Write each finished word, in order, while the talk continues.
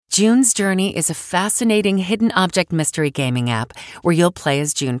June's Journey is a fascinating hidden object mystery gaming app where you'll play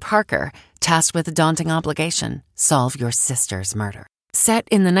as June Parker, tasked with a daunting obligation: solve your sister's murder. Set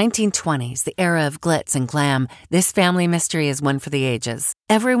in the 1920s, the era of glitz and glam, this family mystery is one for the ages.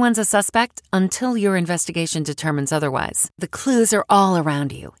 Everyone's a suspect until your investigation determines otherwise. The clues are all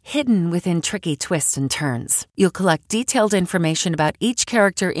around you, hidden within tricky twists and turns. You'll collect detailed information about each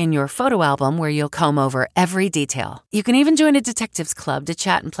character in your photo album where you'll comb over every detail. You can even join a detectives club to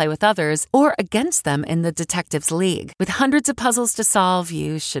chat and play with others or against them in the Detectives League. With hundreds of puzzles to solve,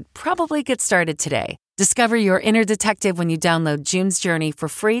 you should probably get started today. Discover your inner detective when you download June's Journey for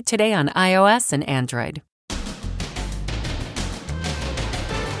free today on iOS and Android.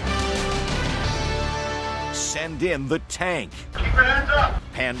 Send in the tank. Keep your hands up.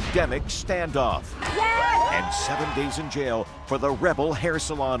 Pandemic standoff. Yes! And 7 days in jail for the rebel hair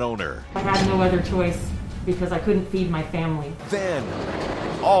salon owner. I had no other choice because I couldn't feed my family. Then,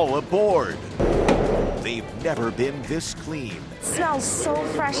 all aboard. They've never been this clean. Smells so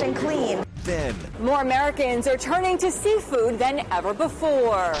fresh and clean. Then, more Americans are turning to seafood than ever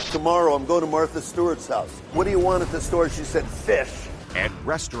before. Tomorrow I'm going to Martha Stewart's house. What do you want at the store? She said fish. and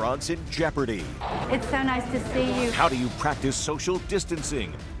restaurants in jeopardy. It's so nice to see you. How do you practice social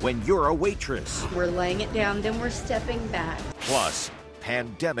distancing when you're a waitress? We're laying it down, then we're stepping back. Plus,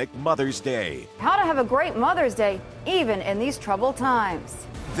 Pandemic Mother's Day. How to have a great Mother's Day, even in these troubled times.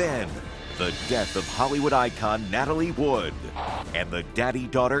 Then, the death of Hollywood icon Natalie Wood. And the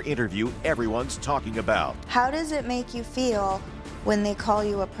daddy-daughter interview everyone's talking about. How does it make you feel when they call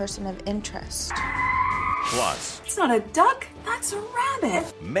you a person of interest? Plus, it's not a duck, that's a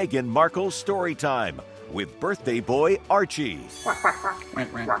rabbit. Meghan Markle's story time with birthday boy Archie.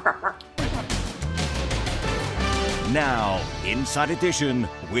 Now, Inside Edition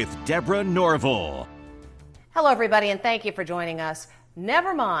with Deborah Norville. Hello, everybody, and thank you for joining us.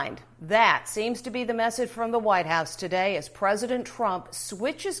 Never mind. That seems to be the message from the White House today as President Trump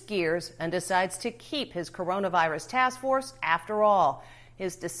switches gears and decides to keep his coronavirus task force after all.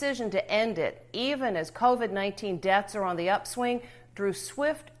 His decision to end it, even as COVID-19 deaths are on the upswing, drew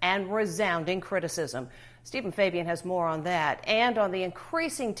swift and resounding criticism. Stephen Fabian has more on that and on the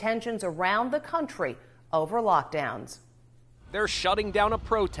increasing tensions around the country over lockdowns. They're shutting down a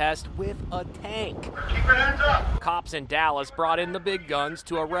protest with a tank. Keep your hands up. Cops in Dallas brought in the big guns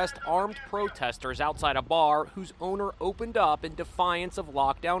to arrest armed protesters outside a bar whose owner opened up in defiance of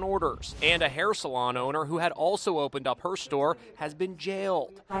lockdown orders. And a hair salon owner who had also opened up her store has been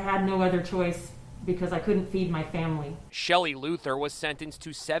jailed. I had no other choice because I couldn't feed my family. Shelley Luther was sentenced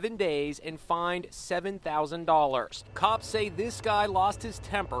to 7 days and fined $7,000. Cops say this guy lost his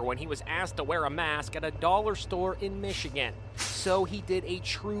temper when he was asked to wear a mask at a dollar store in Michigan. So he did a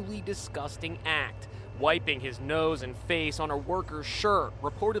truly disgusting act, wiping his nose and face on a worker's shirt,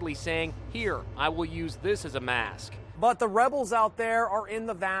 reportedly saying, "Here, I will use this as a mask." But the rebels out there are in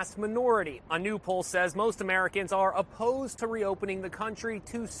the vast minority. A new poll says most Americans are opposed to reopening the country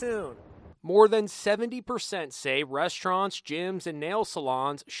too soon. More than 70% say restaurants, gyms, and nail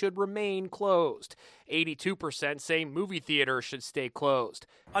salons should remain closed. 82% say movie theaters should stay closed.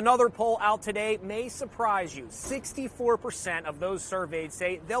 Another poll out today may surprise you. 64% of those surveyed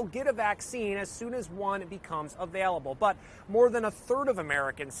say they'll get a vaccine as soon as one becomes available. But more than a third of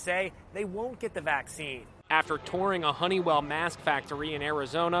Americans say they won't get the vaccine. After touring a Honeywell mask factory in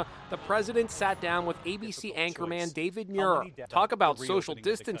Arizona, the president sat down with ABC anchorman David Muir. Talk about social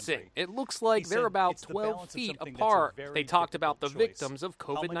distancing. It looks like they're about 12 feet apart. They talked about the victims of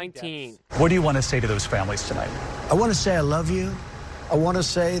COVID-19. What do you want to say to those families tonight? I want to say I love you. I want to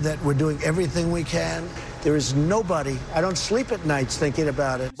say that we're doing everything we can. There is nobody. I don't sleep at nights thinking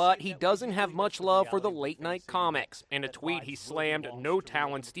about it. But he doesn't have much love for the late-night comics. In a tweet, he slammed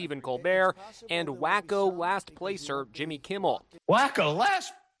no-talent Stephen Colbert and wacko last placer Jimmy Kimmel. Wacko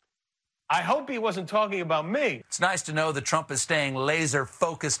last? I hope he wasn't talking about me. It's nice to know that Trump is staying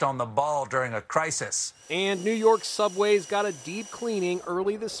laser-focused on the ball during a crisis. And New York subways got a deep cleaning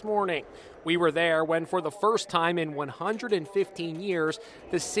early this morning. We were there when, for the first time in 115 years,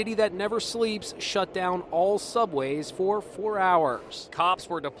 the city that never sleeps shut down all subways for 4 hours. Cops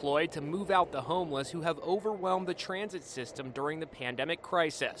were deployed to move out the homeless who have overwhelmed the transit system during the pandemic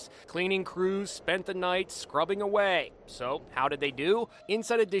crisis. Cleaning crews spent the night scrubbing away. So, how did they do?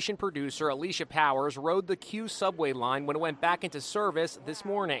 Inside Edition producer Alicia Powers rode the Q subway line when it went back into service this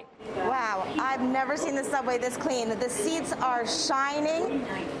morning. Wow, I've never seen the subway this clean. The seats are shining.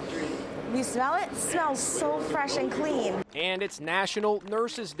 You smell it? It smells so fresh and clean. And it's National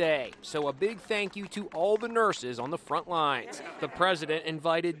Nurses Day, so a big thank you to all the nurses on the front lines. The president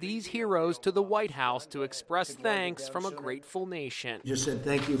invited these heroes to the White House to express thanks from a grateful nation. You said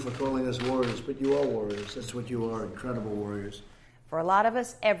thank you for calling us warriors, but you are warriors. That's what you are, incredible warriors. For a lot of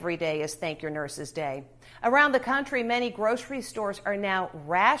us, every day is Thank Your Nurses Day. Around the country, many grocery stores are now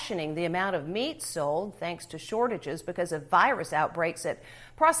rationing the amount of meat sold thanks to shortages because of virus outbreaks at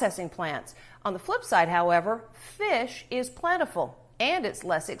processing plants. On the flip side, however, fish is plentiful and it's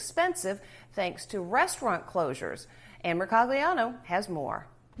less expensive thanks to restaurant closures. Ann Mercogliano has more.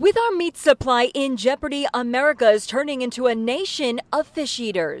 With our meat supply in jeopardy, America is turning into a nation of fish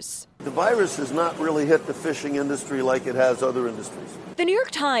eaters. The virus has not really hit the fishing industry like it has other industries. The New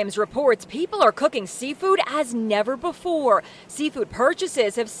York Times reports people are cooking seafood as never before. Seafood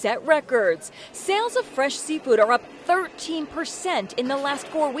purchases have set records. Sales of fresh seafood are up 13% in the last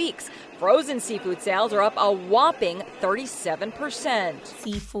 4 weeks. Frozen seafood sales are up a whopping 37%.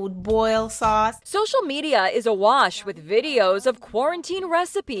 Seafood boil sauce. Social media is awash with videos of quarantine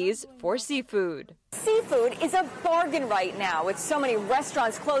recipes for seafood. Seafood is a bargain right now. With so many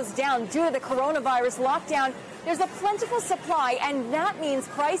restaurants closed down due to the coronavirus lockdown, there's a plentiful supply, and that means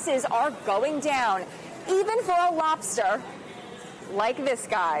prices are going down, even for a lobster like this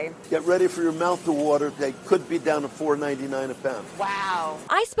guy. Get ready for your mouth to water. They could be down to $4.99 a pound. Wow.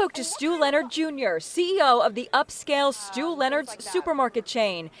 I spoke to Stu Leonard Jr., CEO of the upscale Stu Leonard's supermarket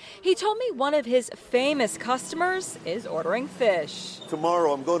chain. He told me one of his famous customers is ordering fish.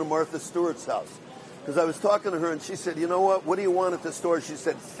 Tomorrow I'm going to Martha Stewart's house because I was talking to her and she said, you know what do you want at the store? She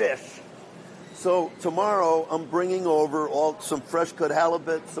said, fish. So tomorrow I'm bringing over some fresh cut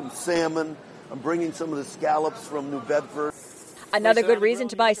halibut, some salmon. I'm bringing some of the scallops from New Bedford. Another good reason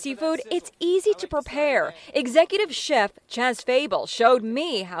to buy seafood, it's easy to prepare. Executive chef Chaz Fable showed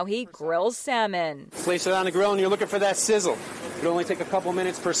me how he grills salmon. Place it on the grill and you're looking for that sizzle. It'll only take a couple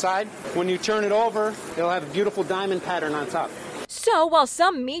minutes per side. When you turn it over, it'll have a beautiful diamond pattern on top. So while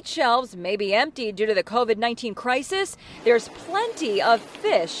some meat shelves may be empty due to the COVID-19 crisis, there's plenty of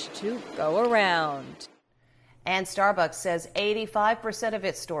fish to go around. And Starbucks says 85% of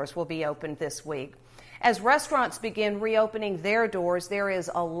its stores will be opened this week. As restaurants begin reopening their doors, there is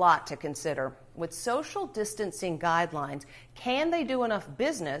a lot to consider. With social distancing guidelines, can they do enough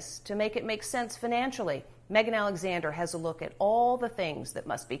business to make it make sense financially? Megan Alexander has a look at all the things that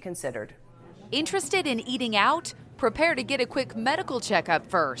must be considered. Interested in eating out? Prepare to get a quick medical checkup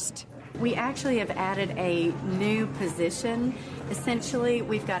first. We actually have added a new position. Essentially,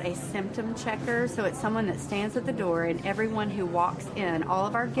 we've got a symptom checker, so it's someone that stands at the door, and everyone who walks in, all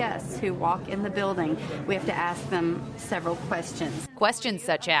of our guests who walk in the building, we have to ask them several questions. Questions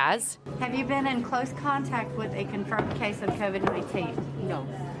such as, have you been in close contact with a confirmed case of COVID-19? No.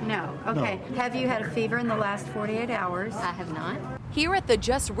 No. Okay. No. Have you had a fever in the last 48 hours? I have not. Here at the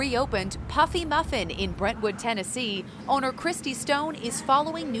just reopened Puffy Muffin in Brentwood, Tennessee, owner Christy Stone is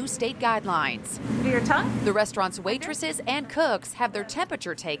following new state guidelines. Under your tongue? The restaurant's waitresses and cooks have their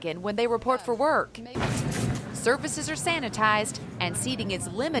temperature taken when they report for work. Surfaces are sanitized and seating is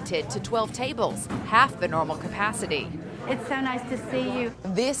limited to 12 tables, half the normal capacity. It's so nice to see you.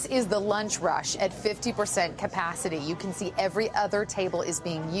 This is the lunch rush at 50% capacity. You can see every other table is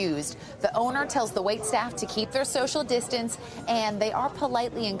being used. The owner tells the waitstaff to keep their social distance, and they are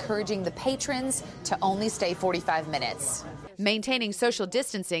politely encouraging the patrons to only stay 45 minutes. Maintaining social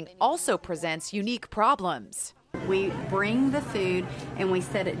distancing also presents unique problems. We bring the food and we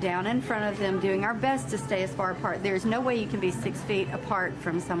set it down in front of them, doing our best to stay as far apart. There's no way you can be 6 feet apart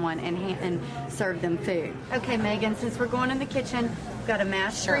from someone and serve them food. Okay, Megan, since we're going in the kitchen, we've got a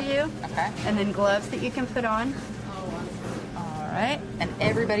mask for you. Okay. And then gloves that you can put on. All right. And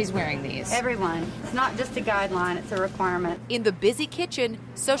everybody's wearing these. Everyone. It's not just a guideline, it's a requirement. In the busy kitchen,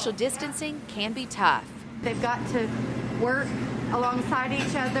 social distancing can be tough. They've got to work alongside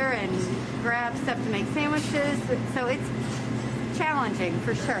each other and grab stuff to make sandwiches, so it's challenging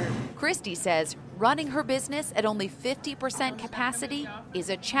for sure. Christy says running her business at only 50% capacity is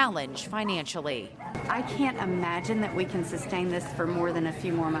a challenge financially. I can't imagine that we can sustain this for more than a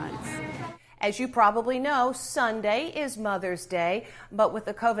few more months. As you probably know, Sunday is Mother's Day, but with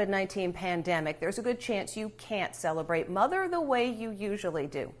the COVID-19 pandemic, there's a good chance you can't celebrate Mother the way you usually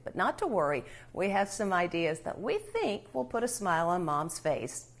do. But not to worry, we have some ideas that we think will put a smile on Mom's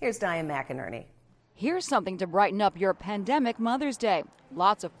face. Here's Diane McInerney. Here's something to brighten up your pandemic Mother's Day.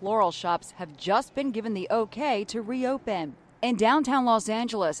 Lots of floral shops have just been given the okay to reopen. In downtown Los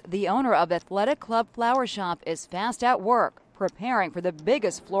Angeles, the owner of Athletic Club Flower Shop is fast at work, preparing for the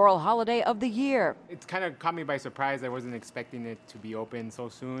biggest floral holiday of the year. It kind of caught me by surprise. I wasn't expecting it to be open so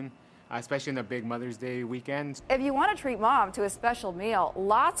soon. especially in the big Mother's Day weekend. If you want to treat mom to a special meal,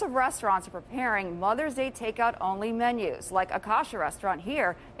 lots of restaurants are preparing Mother's Day takeout only menus, like Akasha Restaurant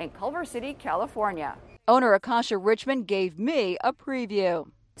here in Culver City, California. Owner Akasha Richmond gave me a preview.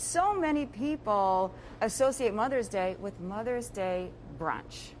 So many people associate Mother's Day with Mother's Day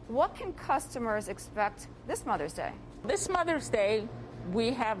brunch. What can customers expect this Mother's Day? This Mother's Day,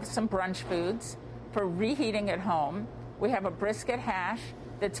 we have some brunch foods for reheating at home. We have a brisket hash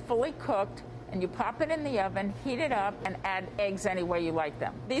that's fully cooked, and you pop it in the oven, heat it up, and add eggs any way you like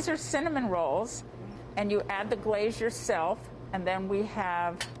them. These are cinnamon rolls, and you add the glaze yourself, and then we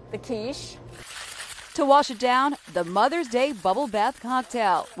have the quiche. To wash it down, the Mother's Day Bubble Bath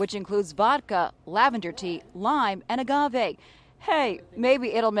Cocktail, which includes vodka, lavender tea, lime, and agave. Hey,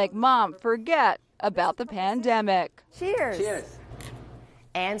 maybe it'll make Mom forget about the pandemic. Cheers. Cheers.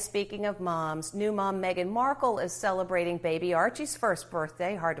 And speaking of moms, new mom Meghan Markle is celebrating baby Archie's first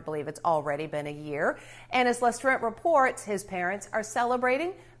birthday. Hard to believe it's already been a year. And as Les Trent reports, his parents are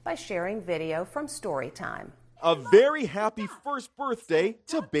celebrating by sharing video from Storytime. A very happy first birthday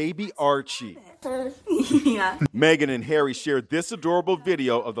to baby Archie. Yeah. Meghan and Harry shared this adorable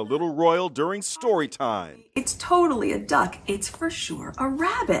video of the little royal during story time. It's totally a duck. It's for sure a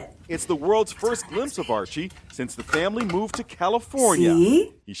rabbit. It's the world's first glimpse of Archie since the family moved to California.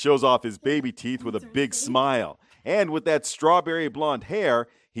 See? He shows off his baby teeth with a big smile. And with that strawberry blonde hair,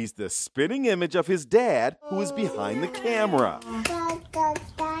 he's the spitting image of his dad, who is behind the camera.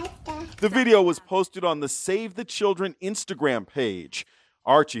 The video was posted on the Save the Children Instagram page.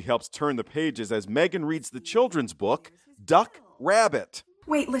 Archie helps turn the pages as Meghan reads the children's book, Duck Rabbit.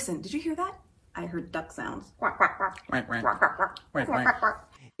 Wait, listen, did you hear that? I heard duck sounds.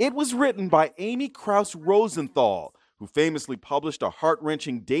 It was written by Amy Krauss Rosenthal, who famously published a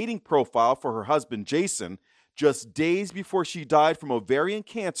heart-wrenching dating profile for her husband Jason just days before she died from ovarian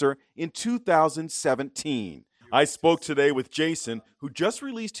cancer in 2017. I spoke today with Jason, who just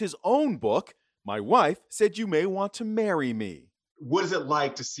released his own book, My Wife Said You May Want to Marry Me. What is it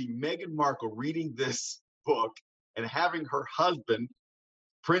like to see Meghan Markle reading this book and having her husband,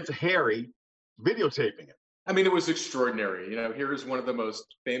 Prince Harry, videotaping it? I mean, it was extraordinary. You know, here is one of the most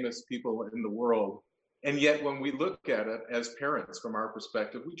famous people in the world. And yet when we look at it as parents from our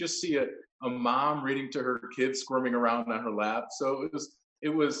perspective, we just see a mom reading to her kids squirming around on her lap. So it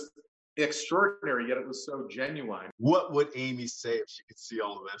was extraordinary, yet it was so genuine. What would Amy say if she could see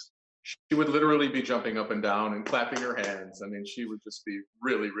all of this? She would literally be jumping up and down and clapping her hands. I mean, she would just be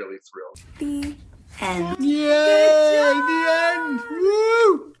really, really thrilled. The end. Yay! The end!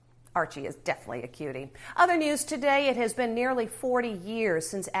 Woo! Archie is definitely a cutie. Other news today, it has been nearly 40 years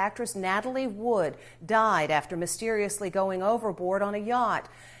since actress Natalie Wood died after mysteriously going overboard on a yacht.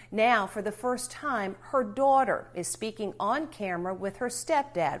 Now, for the first time, her daughter is speaking on camera with her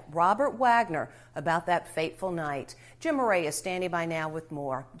stepdad, Robert Wagner, about that fateful night. Jim Murray is standing by now with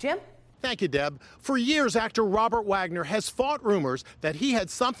more. Jim? Thank you, Deb. For years, actor Robert Wagner has fought rumors that he had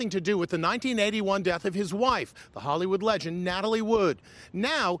something to do with the 1981 death of his wife, the Hollywood legend Natalie Wood.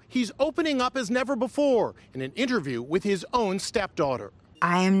 Now, he's opening up as never before in an interview with his own stepdaughter.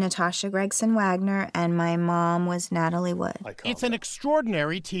 I am Natasha Gregson Wagner, and my mom was Natalie Wood. It's an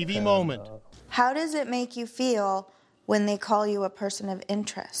extraordinary TV moment. How does it make you feel when they call you a person of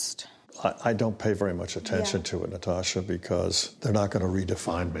interest? I don't pay very much attention to it, Natasha, because they're not going to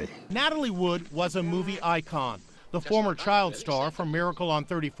redefine me. Natalie Wood was a movie icon. The former child star from Miracle on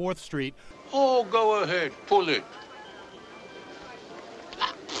 34th Street. Oh, go ahead, pull it.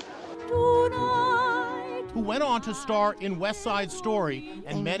 Who went on to star in West Side Story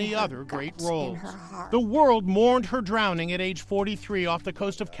and many other great roles. The world mourned her drowning at age 43 off the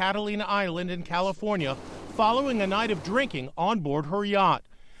coast of Catalina Island in California following a night of drinking on board her yacht.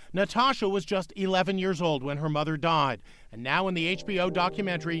 Natasha was just 11 years old when her mother died, and now in the HBO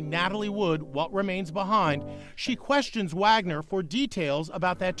documentary Natalie Wood, What Remains Behind, she questions Wagner for details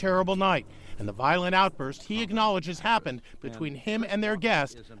about that terrible night and the violent outburst he acknowledges happened between him and their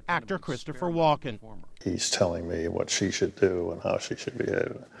guest, actor Christopher Walken. He's telling me what she should do and how she should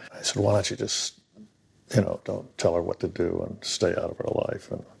behave. I said, why don't you just, don't tell her what to do and stay out of her life.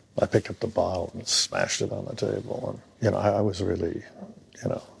 And I picked up the bottle and smashed it on the table. And, I was really,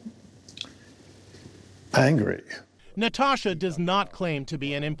 angry. Natasha does not claim to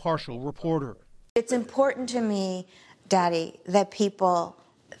be an impartial reporter. It's important to me, Daddy, that people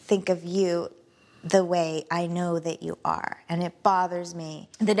think of you the way I know that you are. And it bothers me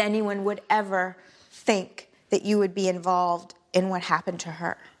that anyone would ever think that you would be involved in what happened to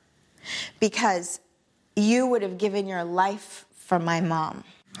her. Because you would have given your life for my mom.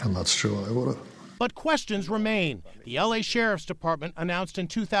 And that's true, I would have. But questions remain. The LA Sheriff's Department announced in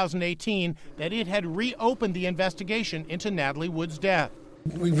 2018 that it had reopened the investigation into Natalie Wood's death.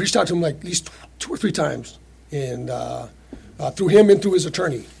 We've reached out to him like at least 2 or 3 times, and through him and through his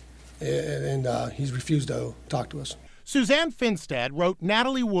attorney, and he's refused to talk to us. Suzanne Finstad wrote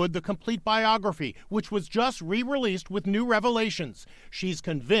Natalie Wood, the complete biography, which was just re-released with new revelations. She's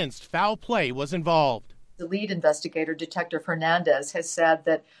convinced foul play was involved. The lead investigator, Detective Hernandez, has said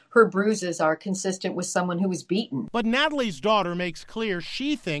that her bruises are consistent with someone who was beaten. But Natalie's daughter makes clear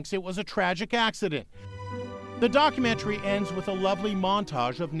she thinks it was a tragic accident. The documentary ends with a lovely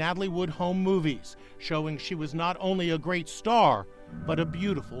montage of Natalie Wood home movies, showing she was not only a great star, but a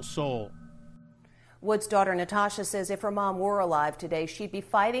beautiful soul. Wood's daughter Natasha says if her mom were alive today, she'd be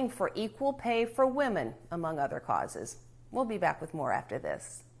fighting for equal pay for women, among other causes. We'll be back with more after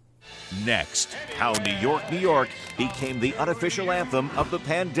this. Next, how New York, New York became the unofficial anthem of the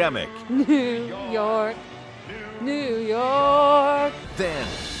pandemic. New York, New York. Then,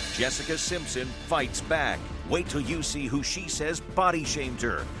 Jessica Simpson fights back. Wait till you see who she says body shamed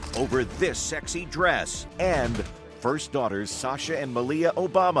her over this sexy dress. And first daughters Sasha and Malia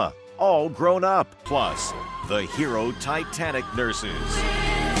Obama, all grown up. Plus, the hero Titanic nurses.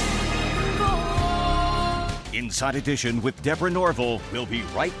 Inside Edition with Deborah Norville. We'll be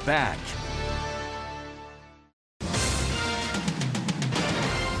right back.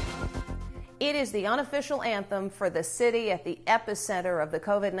 It is the unofficial anthem for the city at the epicenter of the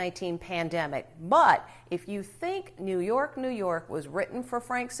COVID-19 pandemic. But if you think New York, New York was written for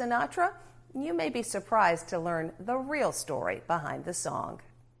Frank Sinatra, you may be surprised to learn the real story behind the song.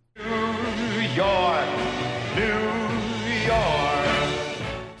 New York, New York.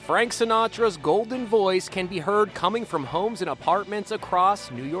 Frank Sinatra's golden voice can be heard coming from homes and apartments across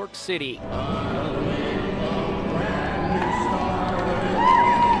New York City.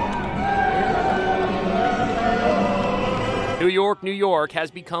 New York, New York has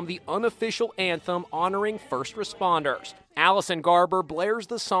become the unofficial anthem honoring first responders. Allison Garber blares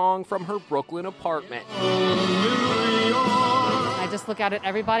the song from her Brooklyn apartment. I just look out at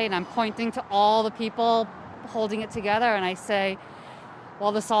everybody and I'm pointing to all the people holding it together and I say,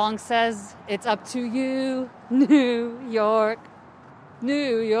 well, the song says, it's up to you, New York,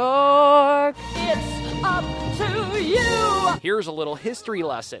 New York. It's up to you. Here's a little history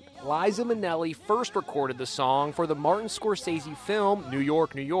lesson. Liza Minnelli first recorded the song for the Martin Scorsese film New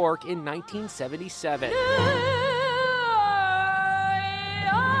York, New York in 1977. I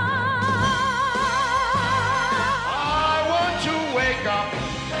want to wake up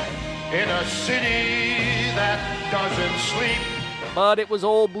in a city that doesn't sleep. But it was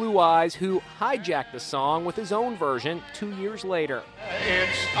old Blue Eyes who hijacked the song with his own version 2 years later.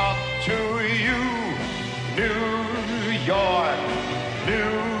 It's up to you, New York,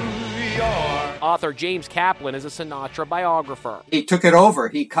 New York. Author James Kaplan is a Sinatra biographer. He took it over.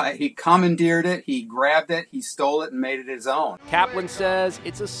 He commandeered it, he grabbed it, he stole it and made it his own. Kaplan says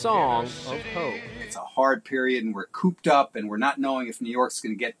it's a song of hope. It's a hard period and we're cooped up and we're not knowing if New York's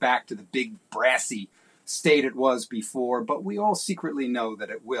going to get back to the big brassy state it was before, but we all secretly know that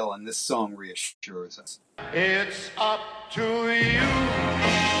it will, and this song reassures us. It's up to you,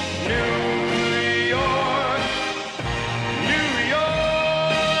 New York, New York.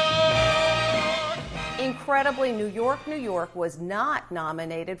 Incredibly, New York, New York was not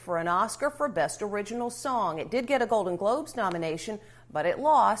nominated for an Oscar for Best Original Song. It did get a Golden Globes nomination, but it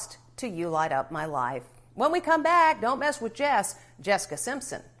lost to You Light Up My Life. When we come back, don't mess with Jessica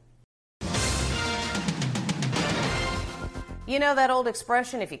Simpson. You know that old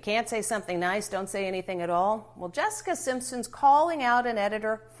expression, if you can't say something nice, don't say anything at all? Well, Jessica Simpson's calling out an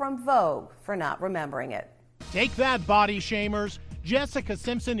editor from Vogue for not remembering it. Take that, body shamers. Jessica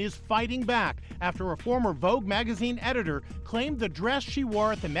Simpson is fighting back after a former Vogue magazine editor claimed the dress she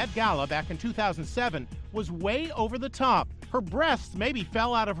wore at the Met Gala back in 2007 was way over the top. Her breasts maybe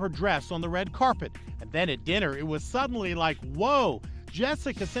fell out of her dress on the red carpet. And then at dinner, it was suddenly like, whoa.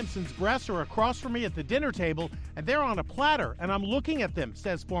 Jessica Simpson's breasts are across from me at the dinner table, and they're on a platter, and I'm looking at them,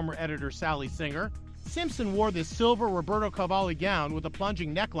 says former editor Sally Singer. Simpson wore this silver Roberto Cavalli gown with a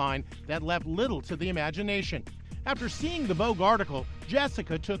plunging neckline that left little to the imagination. After seeing the Vogue article,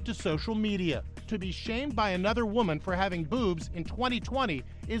 Jessica took to social media. To be shamed by another woman for having boobs in 2020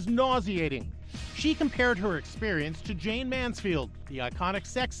 is nauseating. She compared her experience to Jane Mansfield, the iconic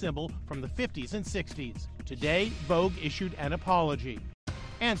sex symbol from the 50s and 60s. Today, Vogue issued an apology.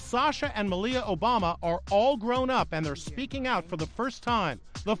 And Sasha and Malia Obama are all grown up and they're speaking out for the first time.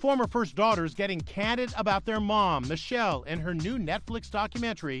 The former first daughters getting candid about their mom, Michelle, in her new Netflix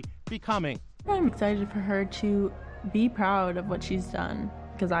documentary, Becoming. I'm excited for her to be proud of what she's done.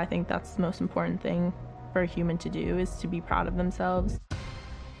 because I think that's the most important thing for a human to do, is to be proud of themselves.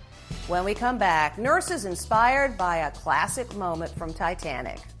 When we come back, nurses inspired by a classic moment from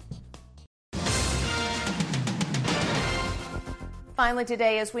Titanic. Finally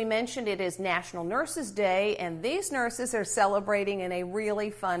today, as we mentioned, it is National Nurses Day, and these nurses are celebrating in a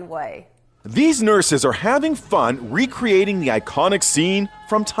really fun way. These nurses are having fun recreating the iconic scene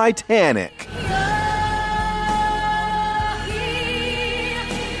from Titanic.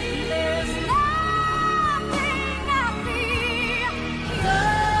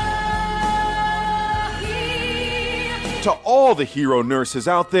 To all the hero nurses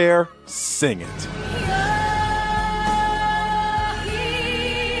out there, sing it.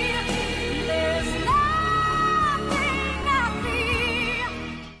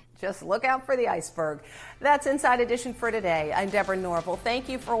 Just look out for the iceberg. That's Inside Edition for today. I'm Deborah Norville. Thank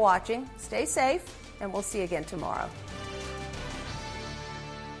you for watching. Stay safe, and we'll see you again tomorrow.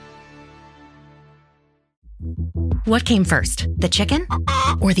 What came first, the chicken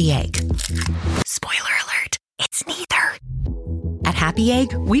or the egg? Spoiler alert, it's neither. At Happy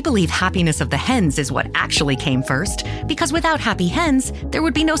Egg, we believe happiness of the hens is what actually came first, because without happy hens, there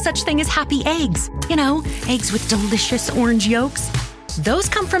would be no such thing as happy eggs. You know, eggs with delicious orange yolks. Those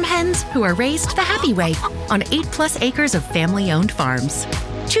come from hens who are raised the happy way on 8+ acres of family-owned farms.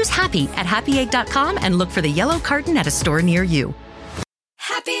 Choose happy at happyegg.com and look for the yellow carton at a store near you.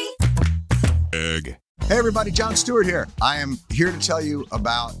 Happy Egg. Hey everybody, Jon Stewart here. I am here to tell you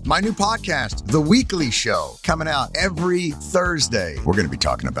about my new podcast, The Weekly Show, coming out every Thursday. We're going to be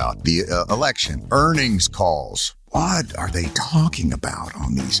talking about the election, earnings calls. What are they talking about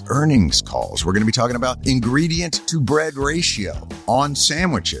on these earnings calls? We're going to be talking about ingredient to bread ratio on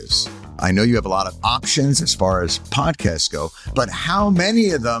sandwiches. I know you have a lot of options as far as podcasts go, but how many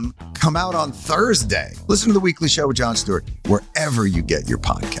of them come out on Thursday? Listen to The Weekly Show with Jon Stewart wherever you get your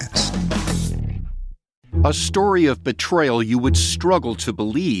podcasts. A story of betrayal you would struggle to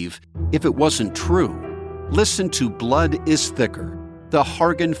believe if it wasn't true. Listen to Blood is Thicker, The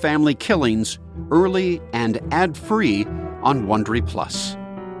Hargan Family Killings, early and ad-free on Wondery Plus.